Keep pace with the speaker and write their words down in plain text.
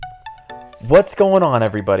What's going on,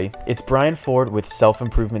 everybody? It's Brian Ford with Self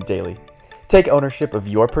Improvement Daily. Take ownership of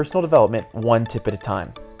your personal development one tip at a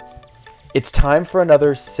time. It's time for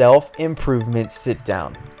another self improvement sit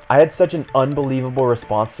down. I had such an unbelievable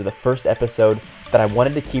response to the first episode that I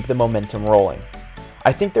wanted to keep the momentum rolling.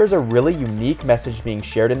 I think there's a really unique message being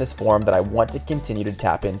shared in this forum that I want to continue to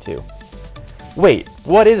tap into. Wait,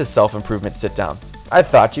 what is a self improvement sit down? I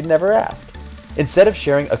thought you'd never ask. Instead of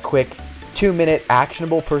sharing a quick 2-minute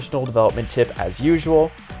actionable personal development tip as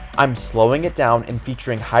usual, I'm slowing it down and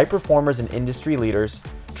featuring high performers and industry leaders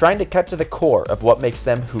trying to cut to the core of what makes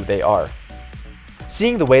them who they are.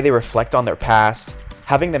 Seeing the way they reflect on their past,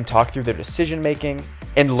 having them talk through their decision making,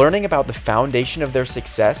 and learning about the foundation of their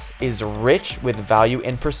success is rich with value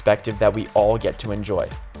and perspective that we all get to enjoy.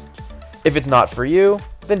 If it's not for you,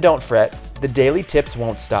 then don't fret, the daily tips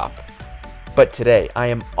won't stop. But today, I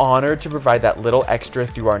am honored to provide that little extra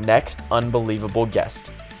through our next unbelievable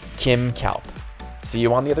guest, Kim Kalp. See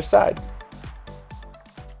you on the other side.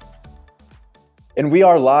 And we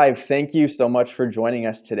are live. Thank you so much for joining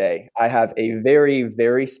us today. I have a very,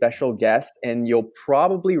 very special guest, and you'll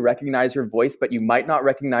probably recognize her voice, but you might not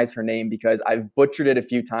recognize her name because I've butchered it a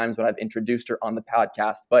few times when I've introduced her on the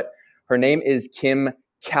podcast. But her name is Kim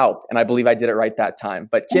Kalp, and I believe I did it right that time.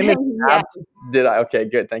 But Kim is Yes. did I? Okay,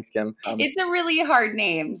 good. Thanks, Kim. It's a really hard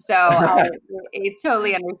name, so it's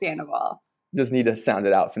totally understandable. Just need to sound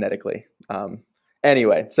it out phonetically.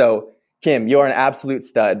 Anyway, so Kim, you're an absolute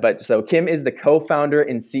stud. But so Kim is the co-founder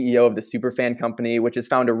and CEO of the Superfan Company, which has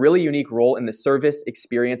found a really unique role in the service,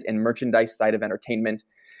 experience, and merchandise side of entertainment.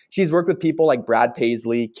 She's worked with people like Brad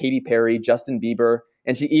Paisley, Katy Perry, Justin Bieber,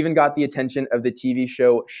 and she even got the attention of the TV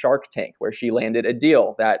show Shark Tank, where she landed a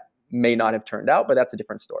deal that may not have turned out, but that's a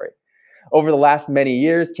different story. Over the last many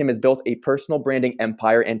years, Kim has built a personal branding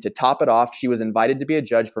empire, and to top it off, she was invited to be a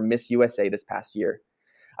judge for Miss USA this past year.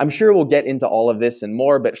 I'm sure we'll get into all of this and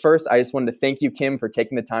more, but first, I just wanted to thank you, Kim, for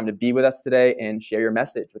taking the time to be with us today and share your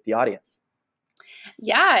message with the audience.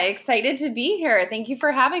 Yeah, excited to be here. Thank you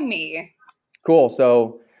for having me. Cool.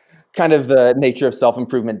 So kind of the nature of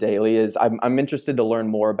Self-Improvement Daily is I'm interested to learn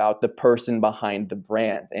more about the person behind the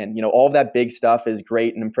brand. And, all of that big stuff is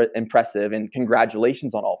great and impressive, and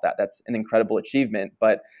congratulations on all of that. That's an incredible achievement.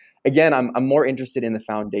 But again, I'm more interested in the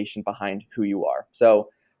foundation behind who you are. So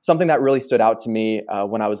something that really stood out to me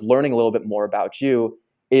when I was learning a little bit more about you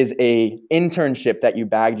is a internship that you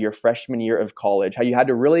bagged your freshman year of college, how you had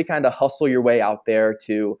to really kind of hustle your way out there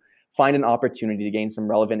to find an opportunity to gain some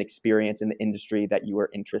relevant experience in the industry that you were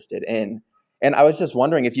interested in. And I was just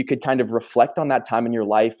wondering if you could kind of reflect on that time in your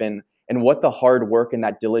life and what the hard work and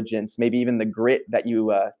that diligence, maybe even the grit that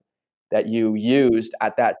you used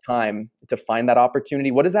at that time to find that opportunity.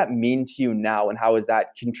 What does that mean to you now, and how has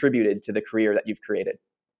that contributed to the career that you've created?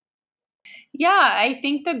 Yeah, I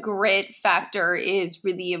think the grit factor is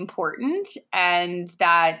really important, and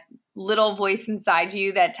that little voice inside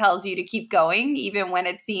you that tells you to keep going, even when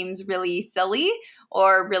it seems really silly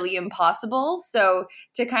or really impossible. So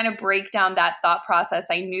to kind of break down that thought process,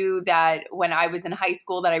 I knew that when I was in high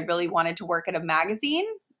school that I really wanted to work at a magazine.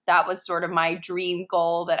 That was sort of my dream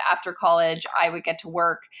goal, that after college, I would get to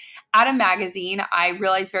work at a magazine. I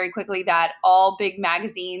realized very quickly that all big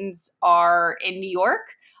magazines are in New York.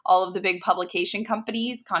 All of the big publication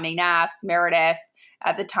companies, Condé Nast, Meredith,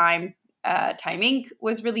 at the time, Time Inc.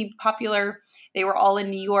 was really popular. They were all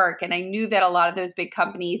in New York. And I knew that a lot of those big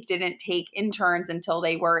companies didn't take interns until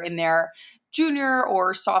they were in their junior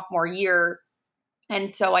or sophomore year.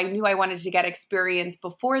 And so I knew I wanted to get experience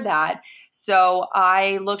before that. So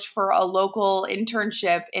I looked for a local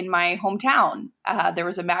internship in my hometown. There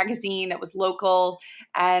was a magazine that was local,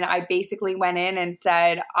 and I basically went in and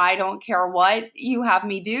said, I don't care what you have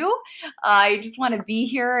me do. I just want to be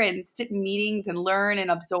here and sit in meetings and learn and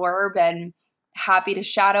absorb, and happy to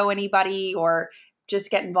shadow anybody or just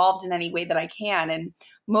get involved in any way that I can. And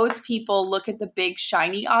most people look at the big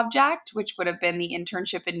shiny object, which would have been the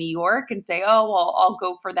internship in New York, and say, oh, well, I'll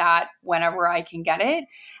go for that whenever I can get it.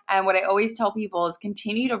 And what I always tell people is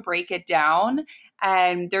continue to break it down.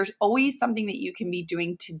 And there's always something that you can be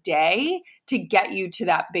doing today to get you to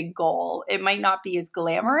that big goal. It might not be as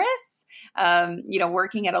glamorous.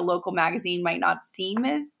 Working at a local magazine might not seem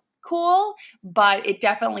as cool, but it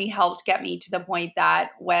definitely helped get me to the point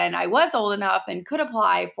that when I was old enough and could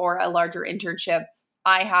apply for a larger internship,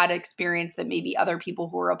 I had experience that maybe other people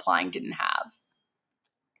who were applying didn't have.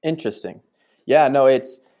 Interesting. Yeah, no, it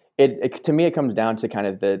to me, it comes down to kind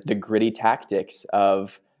of the gritty tactics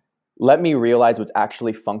of let me realize what's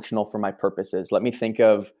actually functional for my purposes. Let me think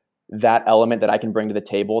of that element that I can bring to the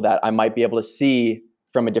table that I might be able to see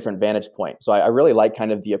from a different vantage point. So I really like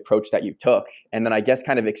kind of the approach that you took. And then I guess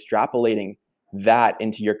kind of extrapolating that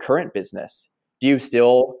into your current business. Do you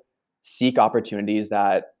still seek opportunities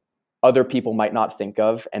that other people might not think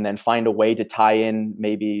of, and then find a way to tie in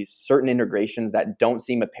maybe certain integrations that don't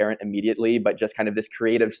seem apparent immediately, but just kind of this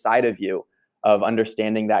creative side of you of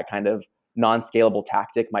understanding that kind of non-scalable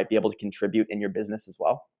tactic might be able to contribute in your business as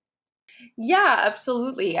well? Yeah,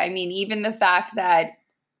 absolutely. I mean, even the fact that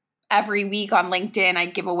every week on LinkedIn, I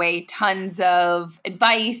give away tons of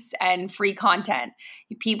advice and free content.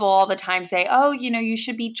 People all the time say, oh, you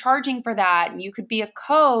should be charging for that. And you could be a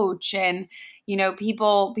coach. And,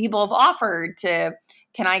 people have offered to,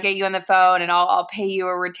 can I get you on the phone and I'll pay you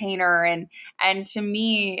a retainer? And to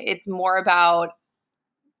me, it's more about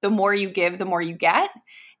the more you give, the more you get.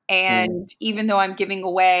 And even though I'm giving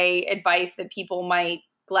away advice that people might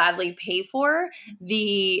gladly pay for,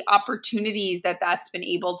 the opportunities that that's been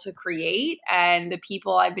able to create and the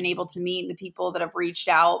people I've been able to meet and the people that have reached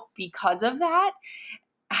out because of that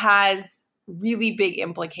has really big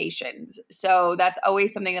implications. So that's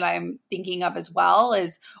always something that I'm thinking of as well,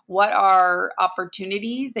 is what are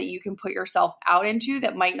opportunities that you can put yourself out into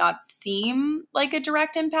that might not seem like a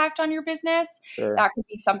direct impact on your business. Sure. That could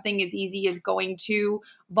be something as easy as going to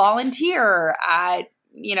volunteer at,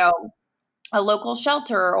 a local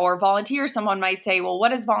shelter, or volunteer. Someone might say, well, what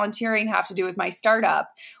does volunteering have to do with my startup?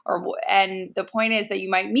 And the point is that you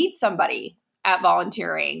might meet somebody at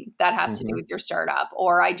volunteering that has to do with your startup.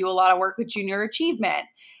 Or I do a lot of work with Junior Achievement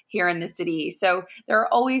here in the city. So there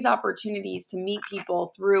are always opportunities to meet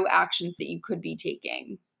people through actions that you could be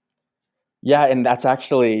taking. Yeah, and that's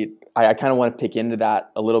actually, I kind of want to pick into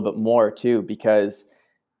that a little bit more too, because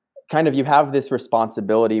kind of you have this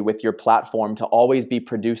responsibility with your platform to always be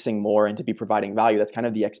producing more and to be providing value. That's kind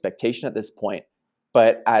of the expectation at this point.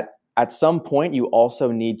 But at some point, you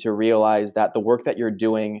also need to realize that the work that you're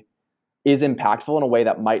doing is impactful in a way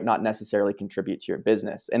that might not necessarily contribute to your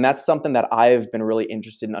business. And that's something that I've been really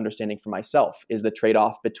interested in understanding for myself, is the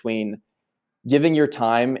trade-off between giving your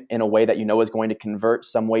time in a way that you know is going to convert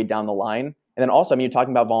some way down the line. And then also, I mean, you're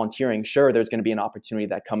talking about volunteering. Sure, there's going to be an opportunity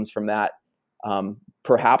that comes from that,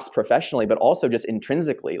 perhaps professionally, but also just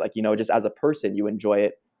intrinsically, like, just as a person, you enjoy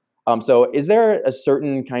it. So is there a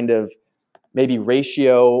certain kind of maybe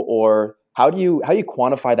ratio, or how do you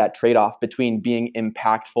quantify that trade-off between being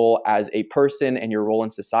impactful as a person and your role in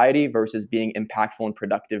society versus being impactful and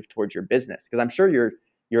productive towards your business? Because I'm sure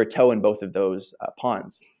you're a toe in both of those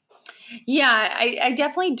ponds. Yeah, I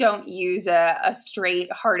definitely don't use a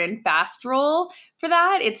straight hard and fast rule for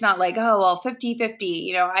that. It's not like, oh, well,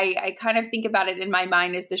 50-50. I kind of think about it in my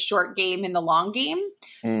mind as the short game and the long game.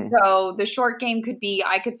 So the short game could be,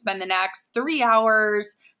 I could spend the next 3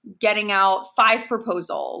 hours getting out 5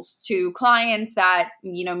 proposals to clients that,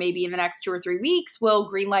 maybe in the next 2 or 3 weeks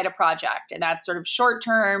will greenlight a project. And that's sort of short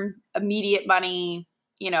term, immediate money,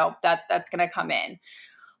 that's going to come in.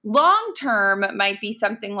 Long term might be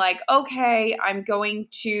something like, okay, I'm going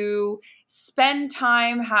to spend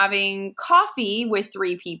time having coffee with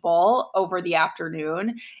 3 people over the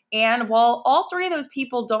afternoon. And while all 3 of those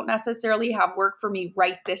people don't necessarily have work for me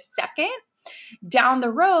right this second, down the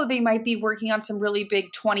road, they might be working on some really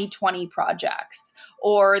big 2020 projects,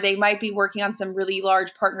 or they might be working on some really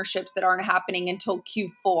large partnerships that aren't happening until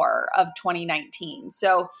Q4 of 2019.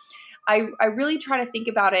 So I really try to think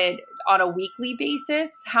about it on a weekly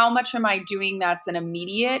basis. How much am I doing that's an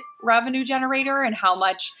immediate revenue generator, and how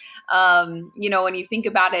much, when you think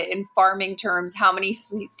about it in farming terms, how many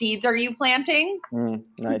seeds are you planting?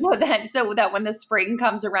 Nice. So that when the spring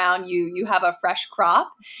comes around, you have a fresh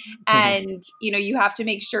crop. And, you have to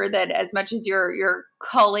make sure that as much as you're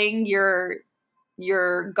culling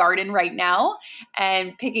your garden right now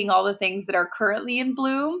and picking all the things that are currently in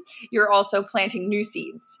bloom, you're also planting new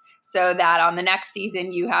seeds, so that on the next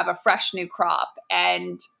season you have a fresh new crop.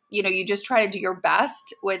 And you just try to do your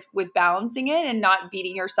best with balancing it and not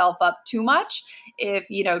beating yourself up too much. If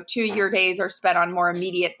 2 of your days are spent on more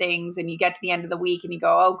immediate things and you get to the end of the week and you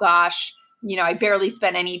go, oh gosh, I barely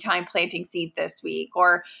spent any time planting seed this week.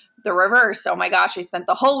 Or the reverse, oh my gosh, I spent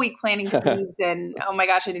the whole week planting seeds and oh my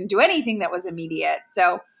gosh, I didn't do anything that was immediate.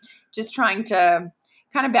 So just trying to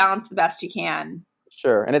kind of balance the best you can.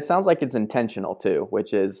 Sure. And it sounds like it's intentional too,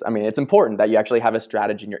 which is, I mean, it's important that you actually have a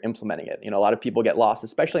strategy and you're implementing it. A lot of people get lost,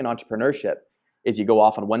 especially in entrepreneurship, is you go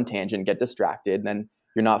off on one tangent, get distracted, and then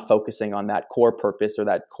you're not focusing on that core purpose or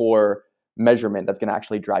that core measurement that's going to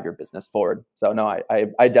actually drive your business forward. So no,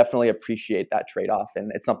 I definitely appreciate that trade-off,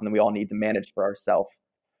 and it's something that we all need to manage for ourselves.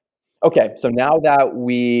 Okay, so now that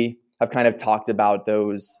we have kind of talked about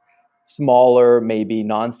those smaller, maybe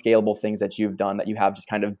non-scalable things that you've done that you have just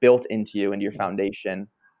kind of built into you, into your foundation.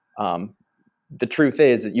 The truth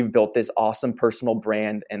is that you've built this awesome personal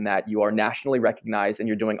brand and that you are nationally recognized and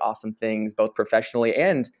you're doing awesome things both professionally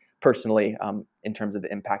and personally in terms of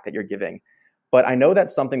the impact that you're giving. But I know that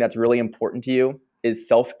something that's really important to you is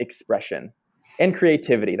self-expression and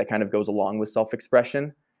creativity that kind of goes along with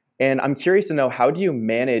self-expression. And I'm curious to know, how do you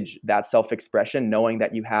manage that self-expression knowing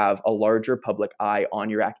that you have a larger public eye on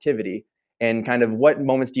your activity? And kind of what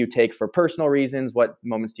moments do you take for personal reasons? What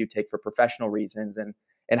moments do you take for professional reasons? And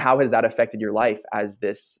how has that affected your life as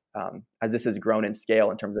this has grown in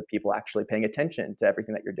scale in terms of people actually paying attention to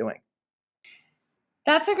everything that you're doing?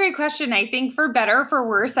 That's a great question. I think for better or for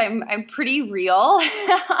worse, I'm pretty real.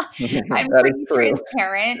 I'm That is pretty true.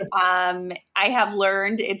 transparent. I have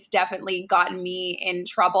learned it's definitely gotten me in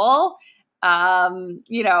trouble. A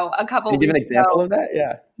couple Can you give an weeks example ago, of that?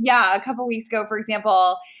 Yeah. yeah, a couple weeks ago, for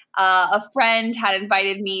example, a friend had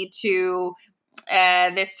invited me to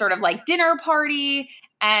this sort of like dinner party.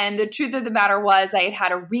 And the truth of the matter was, I had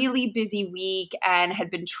had a really busy week and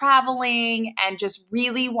had been traveling and just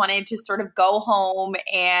really wanted to sort of go home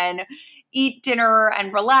and eat dinner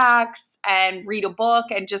and relax and read a book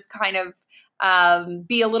and just kind of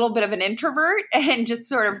be a little bit of an introvert and just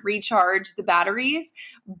sort of recharge the batteries.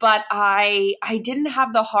 But I didn't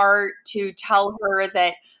have the heart to tell her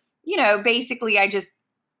that, basically I just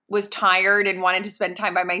was tired and wanted to spend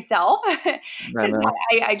time by myself I because know.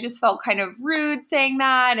 I just felt kind of rude saying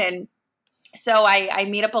that. And so I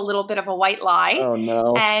made up a little bit of a white lie Oh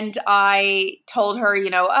no. and I told her,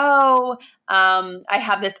 I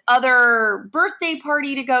have this other birthday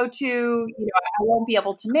party to go to. I won't be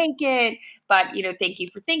able to make it, but, thank you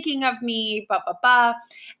for thinking of me, blah, blah, blah.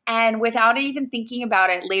 And without even thinking about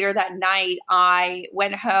it, later that night, I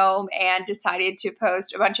went home and decided to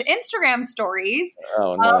post a bunch of Instagram stories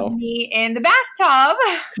Oh of no. me in the bathtub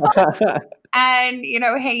and,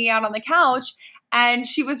 hanging out on the couch. And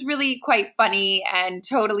she was really quite funny and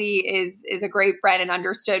totally is a great friend and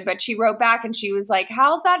understood. But she wrote back and she was like,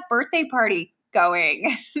 "How's that birthday party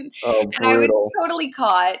going?" Oh, And I was brutal. totally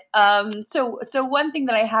caught. So one thing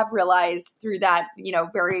that I have realized through that,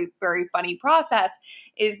 very, very funny process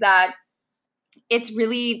is that it's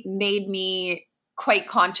really made me quite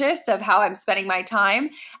conscious of how I'm spending my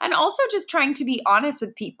time and also just trying to be honest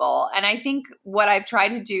with people. And I think what I've tried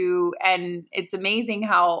to do, and it's amazing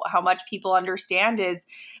how much people understand, is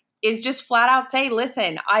just flat out say,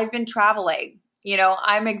 listen, I've been traveling.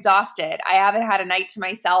 I'm exhausted. I haven't had a night to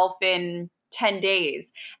myself in 10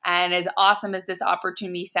 days. And as awesome as this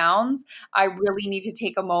opportunity sounds, I really need to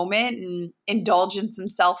take a moment and indulge in some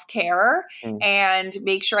self-care Mm. and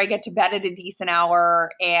make sure I get to bed at a decent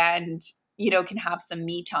hour and, can have some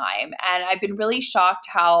me time. And I've been really shocked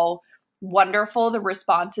how wonderful the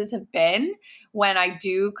responses have been when I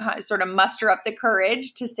do sort of muster up the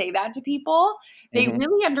courage to say that to people. They Mhm.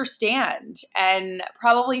 really understand. And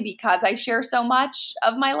probably because I share so much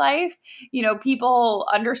of my life, people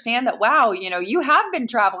understand that, wow, you have been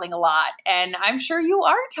traveling a lot and I'm sure you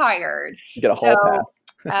are tired. You get a hall So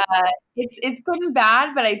pass. uh, it's good and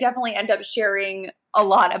bad, but I definitely end up sharing a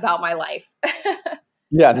lot about my life.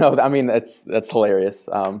 Yeah, no, I mean that's hilarious.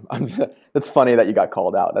 It's funny that you got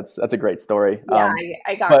called out. That's a great story. Yeah,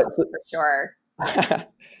 I got But caught for sure.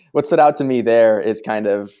 what stood out to me there is kind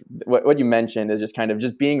of what you mentioned is just kind of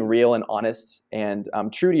just being real and honest and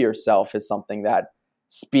true to yourself is something that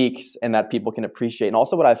speaks and that people can appreciate. And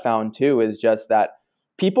also what I found too is just that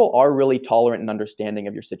people are really tolerant and understanding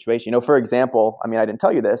of your situation. For example, I mean, I didn't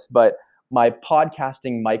tell you this, but my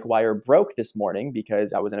podcasting mic wire broke this morning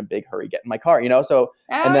because I was in a big hurry getting my car, so, Oh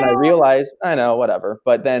and then I no. realized, I know, whatever.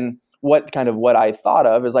 But then what I thought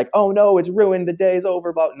of is like, oh no, it's ruined, the day is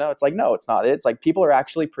over. But no, it's like, no, it's not. It's like people are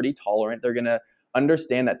actually pretty tolerant. They're going to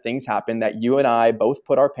understand that things happen, that you and I both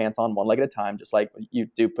put our pants on one leg at a time, just like you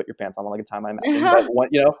do put your pants on one leg at a time, I imagine. But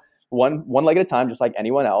one leg at a time, just like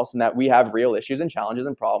anyone else, and that we have real issues and challenges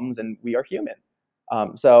and problems, and we are human.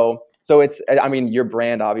 So it's, I mean, your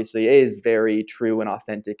brand obviously is very true and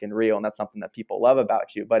authentic and real, and that's something that people love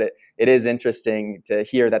about you. But it is interesting to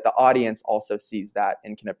hear that the audience also sees that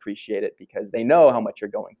and can appreciate it because they know how much you're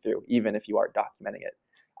going through, even if you are documenting it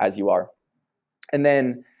as you are. And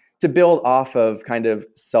then to build off of kind of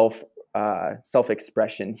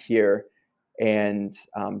self-expression here, and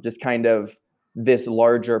just kind of this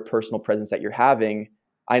larger personal presence that you're having,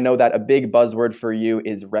 I know that a big buzzword for you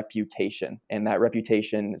is reputation, and that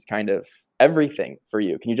reputation is kind of everything for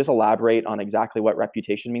you. Can you just elaborate on exactly what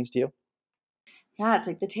reputation means to you? Yeah, it's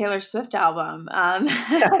like the Taylor Swift album.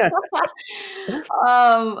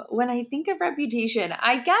 When I think of reputation,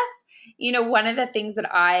 I guess One of the things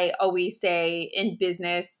that I always say in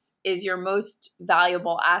business is your most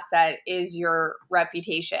valuable asset is your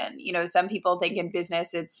reputation. Some people think in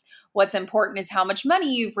business it's what's important is how much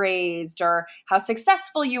money you've raised or how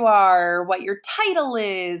successful you are, or what your title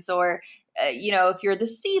is, or if you're the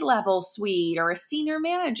C-level suite or a senior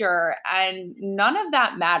manager. And none of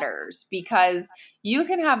that matters, because you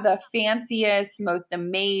can have the fanciest, most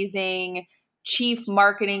amazing chief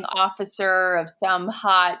marketing officer of some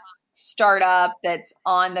hot startup that's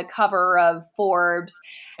on the cover of Forbes.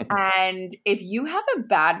 And if you have a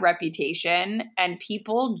bad reputation and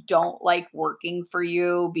people don't like working for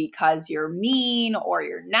you because you're mean or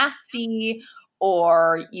you're nasty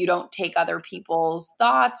or you don't take other people's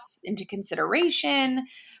thoughts into consideration,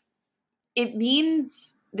 it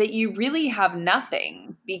means that you really have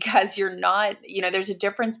nothing, because you're not, there's a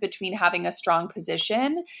difference between having a strong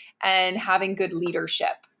position and having good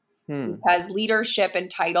leadership. Because leadership and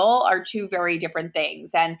title are two very different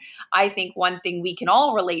things. And I think one thing we can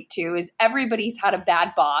all relate to is everybody's had a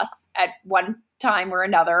bad boss at one time or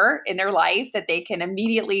another in their life that they can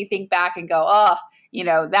immediately think back and go, oh,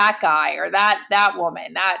 that guy or that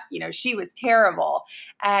woman, that, she was terrible.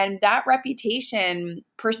 And that reputation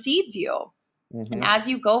precedes you. And as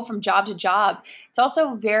you go from job to job, it's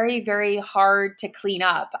also very, very hard to clean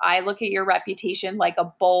up. I look at your reputation like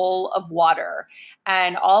a bowl of water,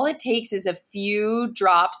 and all it takes is a few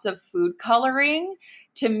drops of food coloring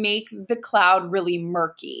to make the cloud really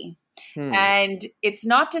murky. And it's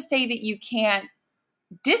not to say that you can't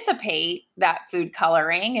dissipate that food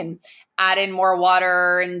coloring and add in more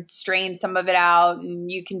water and strain some of it out, and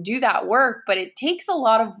you can do that work, but it takes a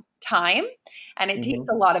lot of time and it takes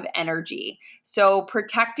a lot of energy. So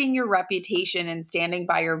protecting your reputation and standing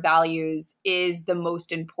by your values is the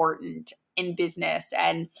most important in business.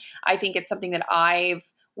 And I think it's something that I've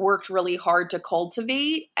worked really hard to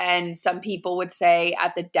cultivate, and some people would say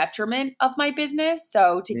at the detriment of my business.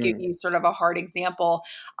 So to give you sort of a hard example,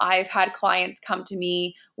 I've had clients come to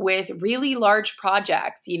me with really large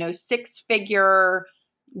projects, 6-figure,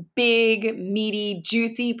 big, meaty,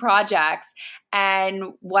 juicy projects.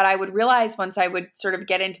 And what I would realize once I would sort of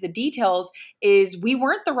get into the details is we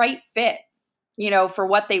weren't the right fit, for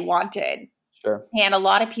what they wanted. Sure. And a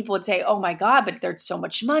lot of people would say, oh my God, but there's so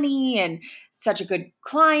much money and such a good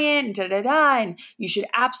client and and you should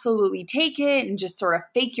absolutely take it and just sort of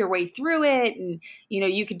fake your way through it. And,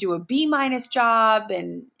 you could do a B- job.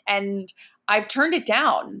 And I've turned it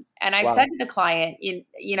down. And I've said to the client,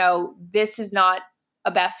 this is not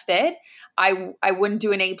a best fit. I wouldn't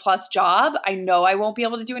do an A+ job. I know I won't be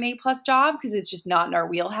able to do an A+ job because it's just not in our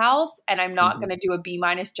wheelhouse. And I'm not going to do a B-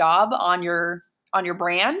 job on your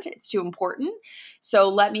brand. It's too important. So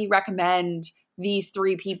let me recommend these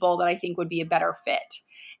 3 people that I think would be a better fit.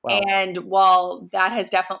 Wow. And while that has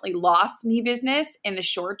definitely lost me business in the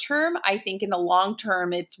short term, I think in the long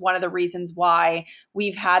term, it's one of the reasons why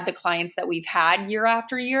we've had the clients that we've had year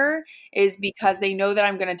after year, is because they know that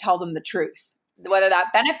I'm going to tell them the truth, whether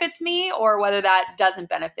that benefits me or whether that doesn't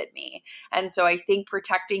benefit me. And so I think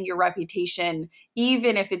protecting your reputation,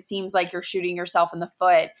 even if it seems like you're shooting yourself in the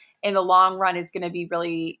foot, in the long run is going to be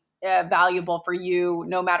really valuable for you,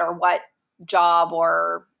 no matter what job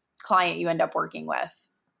or client you end up working with.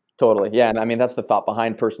 Totally. Yeah. And I mean, that's the thought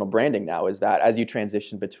behind personal branding now, is that as you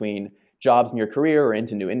transition between jobs in your career or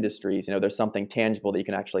into new industries, there's something tangible that you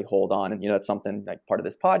can actually hold on. And, that's something like part of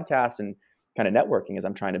this podcast and kind of networking is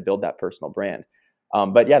I'm trying to build that personal brand.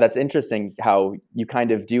 But yeah, that's interesting how you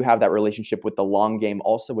kind of do have that relationship with the long game,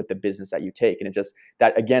 also with the business that you take. And it just,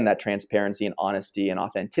 that again, that transparency and honesty and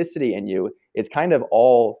authenticity in you is kind of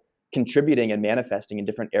all contributing and manifesting in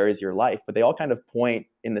different areas of your life, but they all kind of point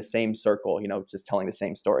in the same circle, just telling the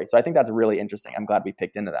same story. So I think that's really interesting. I'm glad we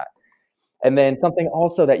picked into that. And then something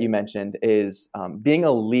also that you mentioned is being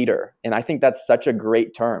a leader. And I think that's such a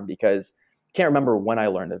great term, because I can't remember when I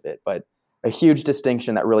learned of it, but a huge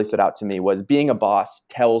distinction that really stood out to me was being a boss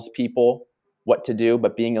tells people what to do,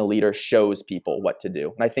 but being a leader shows people what to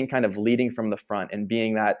do. And I think kind of leading from the front and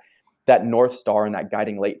being that North Star and that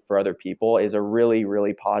guiding light for other people is a really,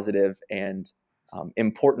 really positive and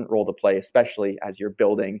important role to play, especially as you're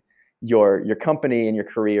building your company and your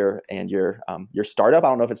career and your startup. I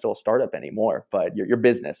don't know if it's still a startup anymore, but your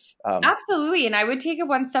business. Absolutely. And I would take it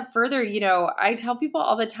one step further. I tell people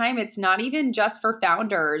all the time, it's not even just for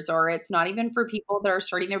founders, or it's not even for people that are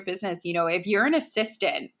starting their business. If you're an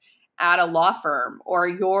assistant at a law firm, or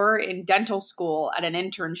you're in dental school at an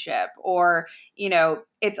internship, or,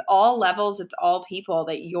 it's all levels, it's all people,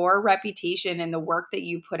 that your reputation and the work that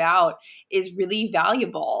you put out is really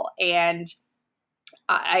valuable. And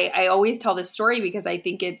I always tell this story because I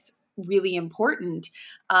think it's really important.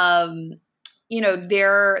 There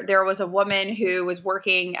was a woman who was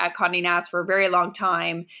working at Condé Nast for a very long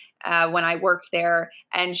time when I worked there,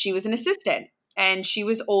 and she was an assistant. And she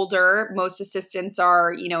was older. Most assistants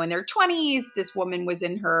are, in their 20s. This woman was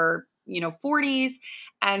in her, 40s.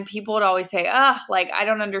 And people would always say, I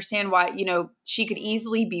don't understand why, she could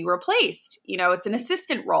easily be replaced. It's an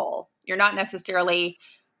assistant role. You're not necessarily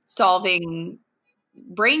solving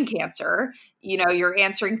brain cancer. You're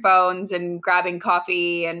answering phones and grabbing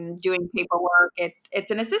coffee and doing paperwork. It's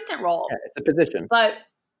an assistant role. Yeah, it's a position.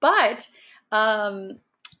 But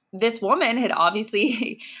this woman had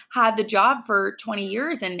obviously had the job for 20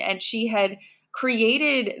 years, and she had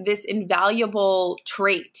created this invaluable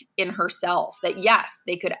trait in herself that, yes,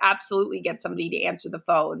 they could absolutely get somebody to answer the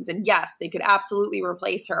phones. And yes, they could absolutely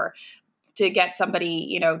replace her to get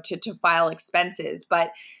somebody, to file expenses.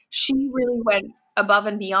 But she really went above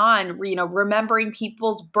and beyond, remembering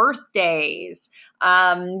people's birthdays,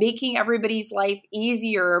 making everybody's life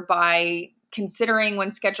easier by considering when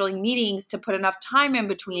scheduling meetings to put enough time in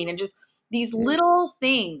between, and just these little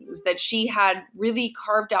things that she had really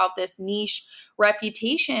carved out this niche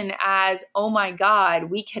reputation as, oh my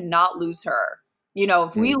God, we cannot lose her.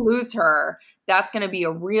 If we lose her, that's going to be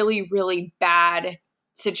a really, really bad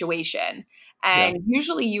situation. And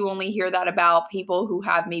usually you only hear that about people who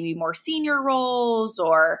have maybe more senior roles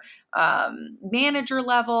or manager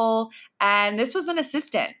level. And this was an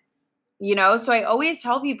assistant. So I always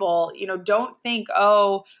tell people, don't think,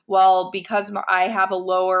 oh, well, because I have a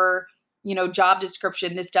lower, job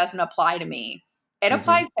description, this doesn't apply to me. It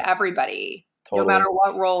applies to everybody, no matter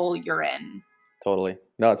what role you're in. Totally.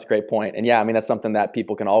 No, it's a great point. And yeah, I mean, that's something that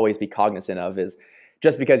people can always be cognizant of, is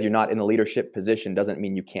just because you're not in a leadership position doesn't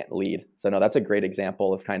mean you can't lead. So no, that's a great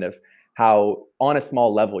example of kind of how on a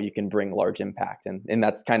small level you can bring large impact. And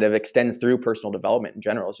that's kind of extends through personal development in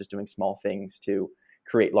general. It's just doing small things to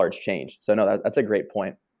create large change. So no, that's a great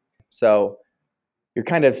point. So you're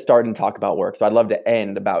kind of starting to talk about work. So I'd love to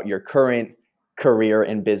end about your current career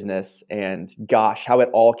in business and gosh, how it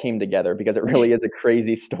all came together, because it really is a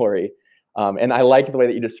crazy story. And I like the way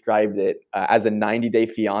that you described it as a 90-day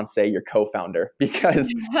fiance, your co-founder,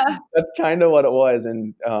 because that's kind of what it was.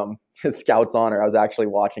 And Scout's honor, I was actually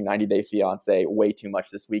watching 90-Day Fiance way too much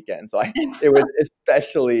this weekend. So it was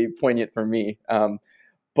especially poignant for me.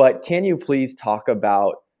 But can you please talk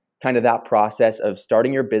about kind of that process of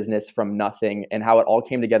starting your business from nothing and how it all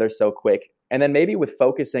came together so quick? And then maybe with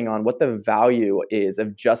focusing on what the value is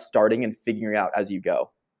of just starting and figuring out as you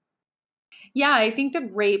go. Yeah, I think the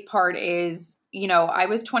great part is, I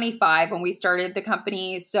was 25 when we started the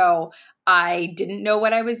company, so I didn't know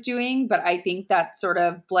what I was doing, but I think that sort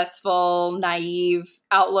of blissful, naive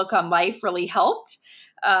outlook on life really helped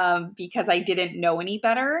because I didn't know any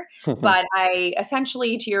better. But I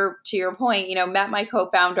essentially, to your point, met my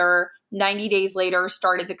co-founder. 90 days later,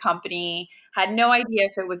 started the company, had no idea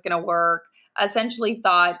if it was going to work, essentially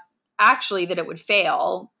thought actually that it would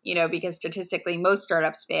fail, because statistically most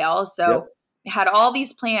startups fail. So had all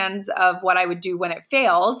these plans of what I would do when it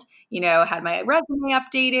failed, had my resume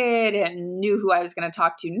updated and knew who I was going to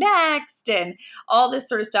talk to next and all this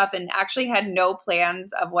sort of stuff, and actually had no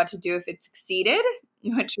plans of what to do if it succeeded,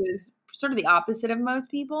 which was sort of the opposite of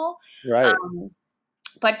most people. Right.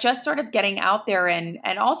 But just sort of getting out there and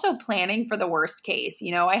also planning for the worst case.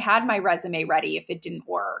 I had my resume ready if it didn't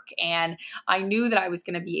work. And I knew that I was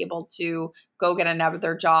going to be able to go get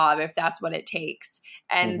another job if that's what it takes.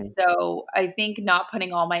 And so I think not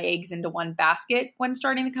putting all my eggs into one basket when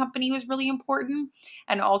starting the company was really important,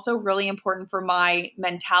 and also really important for my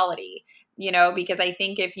mentality. Because I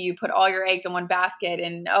think if you put all your eggs in one basket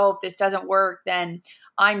and, if this doesn't work, then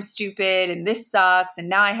I'm stupid and this sucks and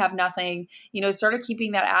now I have nothing, sort of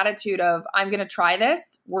keeping that attitude of, I'm going to try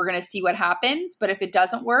this, we're going to see what happens. But if it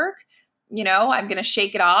doesn't work, I'm going to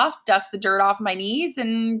shake it off, dust the dirt off my knees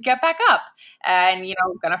and get back up and,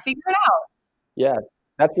 going to figure it out. Yeah.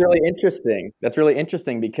 That's really interesting. That's really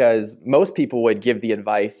interesting because most people would give the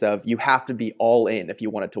advice of you have to be all in if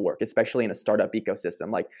you want it to work, especially in a startup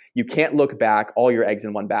ecosystem. Like you can't look back, all your eggs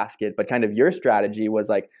in one basket, but kind of your strategy was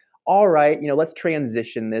like, all right, let's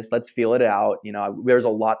transition this. Let's feel it out. There's a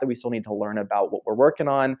lot that we still need to learn about what we're working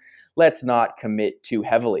on. Let's not commit too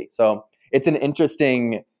heavily. So it's an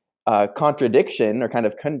interesting contradiction or kind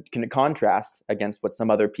of contrast against what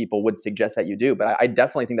some other people would suggest that you do. But I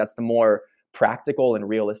definitely think that's the more practical and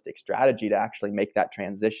realistic strategy to actually make that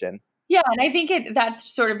transition. Yeah, and I think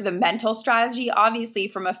that's sort of the mental strategy. Obviously,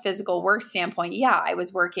 from a physical work standpoint, I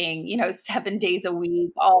was working, 7 days a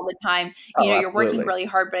week, all the time. You're working really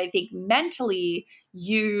hard, but I think mentally,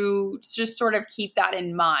 you just sort of keep that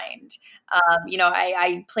in mind.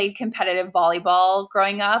 I played competitive volleyball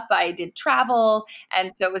growing up. I did travel.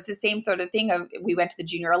 And so it was the same sort of thing of we went to the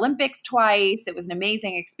Junior Olympics twice. It was an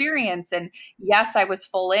amazing experience. And yes, I was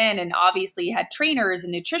full in and obviously had trainers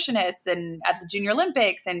and nutritionists and at the Junior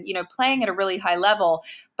Olympics and, playing at a really high level.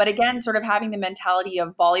 But again, sort of having the mentality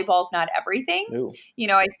of volleyball's not everything. Ooh.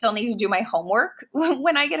 I still need to do my homework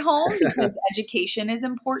when I get home because education is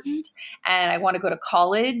important and I want to go to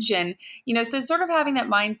college. And, so sort of having that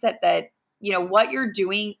mindset that, what you're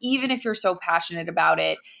doing, even if you're so passionate about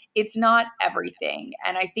it, it's not everything.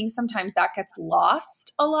 And I think sometimes that gets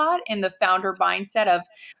lost a lot in the founder mindset of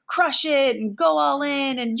crush it and go all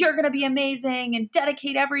in and you're going to be amazing and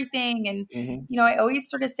dedicate everything. And, I always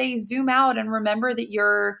sort of say zoom out and remember that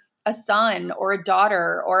you're a son or a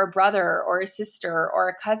daughter or a brother or a sister or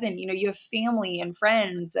a cousin. You have family and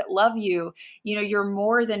friends that love you. You're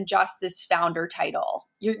more than just this founder title.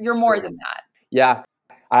 You're more than that. Yeah.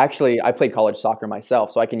 I played college soccer myself,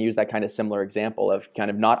 so I can use that kind of similar example of kind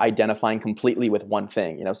of not identifying completely with one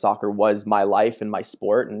thing. Soccer was my life and my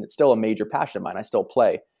sport, and it's still a major passion of mine. I still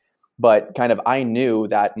play. But kind of I knew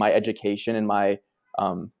that my education and my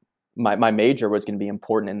major was going to be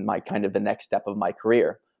important in my kind of the next step of my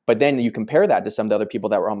career. But then you compare that to some of the other people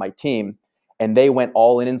that were on my team, and they went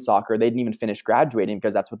all in soccer. They didn't even finish graduating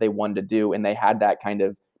because that's what they wanted to do, and they had that kind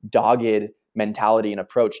of dogged mentality and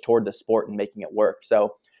approach toward the sport and making it work.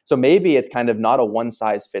 So maybe it's kind of not a one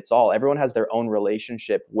size fits all. Everyone has their own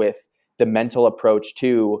relationship with the mental approach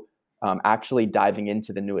to actually diving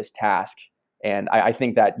into the newest task. And I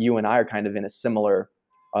think that you and I are kind of in a similar,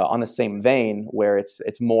 on the same vein, where it's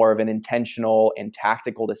more of an intentional and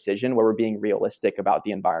tactical decision where we're being realistic about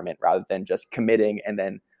the environment rather than just committing and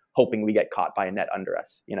then hoping we get caught by a net under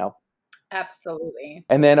us, Absolutely.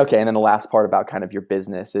 And then the last part about kind of your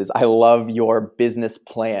business is I love your business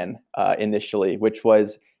plan initially, which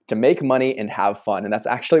was to make money and have fun. And that's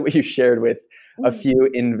actually what you shared with a few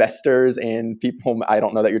investors and people I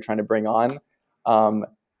don't know that you're trying to bring on.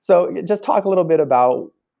 So just talk a little bit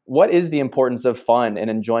about what is the importance of fun and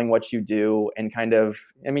enjoying what you do and kind of,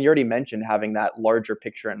 you already mentioned having that larger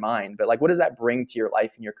picture in mind, but what does that bring to your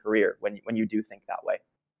life and your career when you do think that way?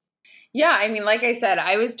 Yeah, like I said,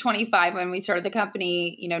 I was 25 when we started the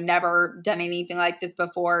company, never done anything like this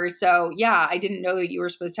before. So yeah, I didn't know that you were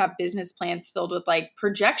supposed to have business plans filled with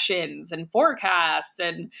projections and forecasts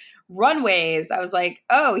and runways. I was like,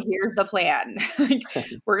 oh, here's the plan.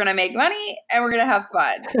 We're going to make money and we're going to have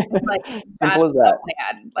fun. Simple as that.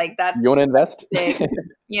 Plan. That's you want to invest? Big,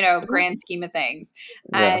 grand scheme of things.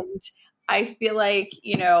 Yeah. And I feel like,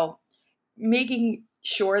 making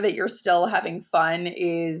sure that you're still having fun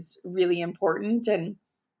is really important. And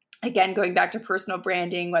again, going back to personal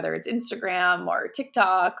branding, whether it's Instagram or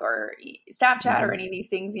TikTok or Snapchat or any of these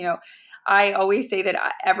things, I always say that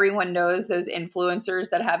everyone knows those influencers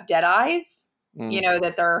that have dead eyes,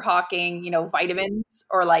 that they're hawking, vitamins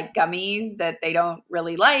or gummies that they don't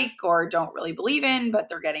really like or don't really believe in, but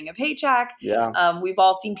they're getting a paycheck. Yeah. We've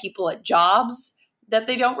all seen people at jobs that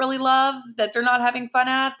they don't really love, that they're not having fun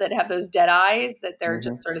at, that have those dead eyes, that they're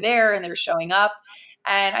just sort of there and they're showing up.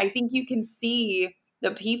 And I think you can see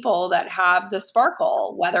the people that have the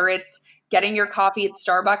sparkle, whether it's getting your coffee at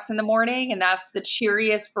Starbucks in the morning and that's the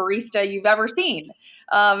cheeriest barista you've ever seen.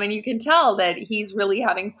 And you can tell that he's really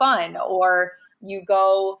having fun. Or you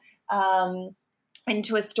go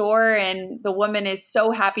into a store and the woman is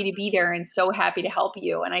so happy to be there and so happy to help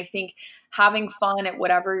you. And I think having fun at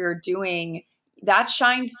whatever you're doing, that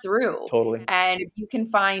shines through. Totally. And if you can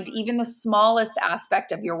find even the smallest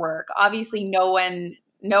aspect of your work, obviously no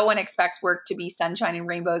one expects work to be sunshine and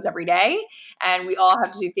rainbows every day. And we all have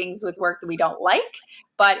to do things with work that we don't like.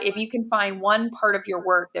 But if you can find one part of your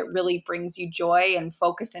work that really brings you joy and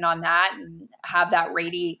focus in on that and have that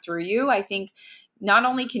radiate through you, I think not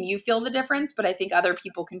only can you feel the difference, but I think other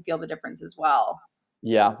people can feel the difference as well.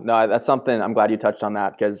 Yeah, no, that's something I'm glad you touched on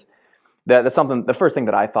that because that's something, the first thing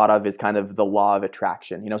that I thought of is kind of the law of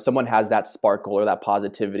attraction. Someone has that sparkle or that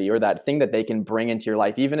positivity or that thing that they can bring into your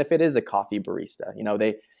life, even if it is a coffee barista.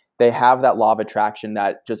 They have that law of attraction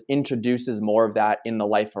that just introduces more of that in the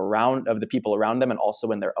life of the people around them and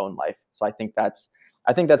also in their own life. So I think that's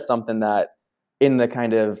something that in the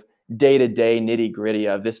kind of day-to-day nitty-gritty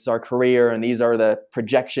of this is our career and these are the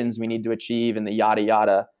projections we need to achieve and the yada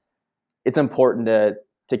yada, it's important to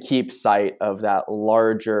keep sight of that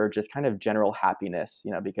larger, just kind of general happiness,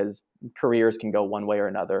 because careers can go one way or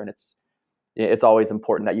another. And it's always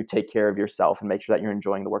important that you take care of yourself and make sure that you're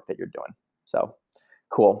enjoying the work that you're doing. So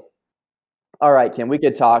cool. All right, Kim, we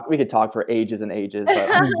could talk for ages and ages, but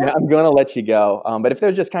I'm going to let you go. But if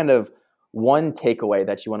there's just kind of one takeaway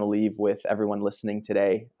that you want to leave with everyone listening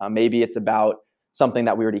today? Maybe it's about something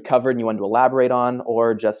that we already covered and you want to elaborate on,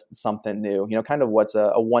 or just something new. Kind of what's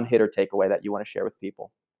a one-hitter takeaway that you want to share with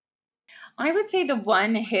people? I would say the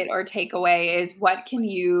one hit or takeaway is, what can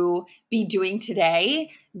you be doing today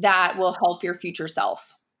that will help your future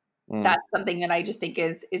self? That's something that I just think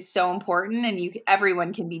is so important, and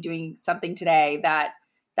everyone can be doing something today that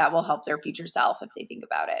will help their future self if they think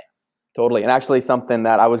about it. Totally. And actually something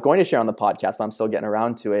that I was going to share on the podcast, but I'm still getting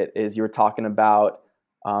around to it, is you were talking about,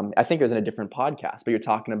 I think it was in a different podcast, but you're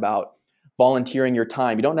talking about volunteering your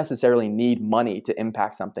time. You don't necessarily need money to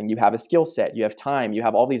impact something. You have a skill set, you have time, you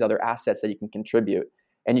have all these other assets that you can contribute,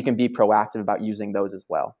 and you can be proactive about using those as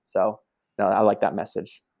well. So I like that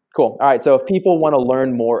message. Cool. All right. So if people want to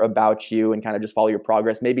learn more about you and kind of just follow your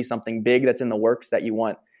progress, maybe something big that's in the works that you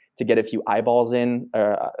want to get a few eyeballs on,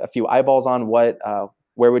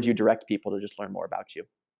 where would you direct people to just learn more about you?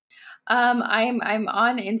 I'm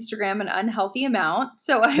on Instagram an unhealthy amount,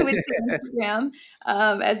 so I would say Instagram,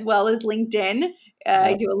 as well as LinkedIn.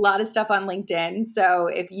 I do a lot of stuff on LinkedIn, so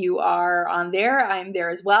if you are on there, I'm there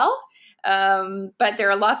as well. But there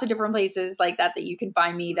are lots of different places like that you can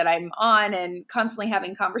find me, that I'm on, and constantly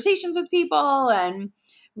having conversations with people and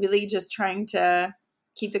really just trying to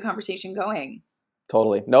keep the conversation going.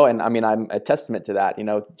 Totally. No, and I mean, I'm a testament to that.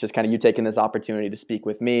 Just kind of you taking this opportunity to speak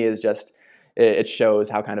with me is just, it shows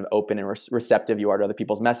how kind of open and receptive you are to other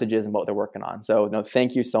people's messages and what they're working on. So no,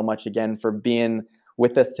 thank you so much again for being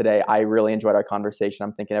with us today. I really enjoyed our conversation.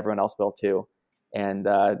 I'm thinking everyone else will too. And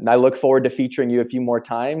I look forward to featuring you a few more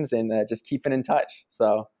times and just keeping in touch.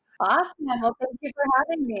 So awesome. Well, thank you for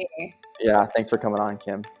having me. Yeah, thanks for coming on,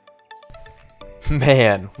 Kim.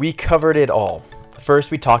 Man, we covered it all.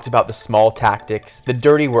 First, we talked about the small tactics, the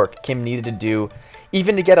dirty work Kim needed to do,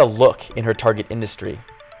 even to get a look in her target industry.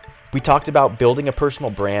 We talked about building a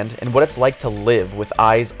personal brand and what it's like to live with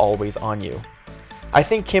eyes always on you. I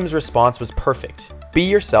think Kim's response was perfect. Be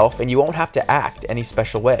yourself and you won't have to act any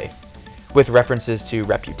special way, with references to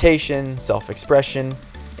reputation, self-expression,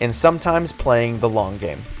 and sometimes playing the long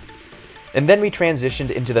game. And then we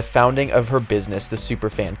transitioned into the founding of her business, the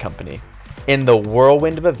Superfan Company, and the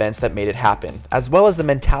whirlwind of events that made it happen, as well as the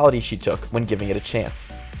mentality she took when giving it a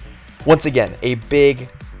chance. Once again, a big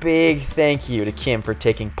thank you to Kim for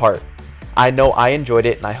taking part. I know I enjoyed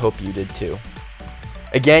it and I hope you did too.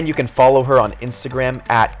 Again, you can follow her on Instagram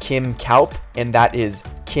at Kim Kaupe, and that is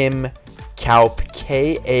Kim Kaupe,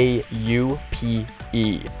 Kaupe.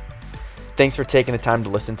 Thanks for taking the time to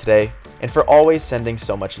listen today and for always sending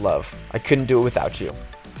so much love. I couldn't do it without you.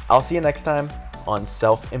 I'll see you next time on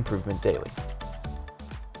Self Improvement Daily.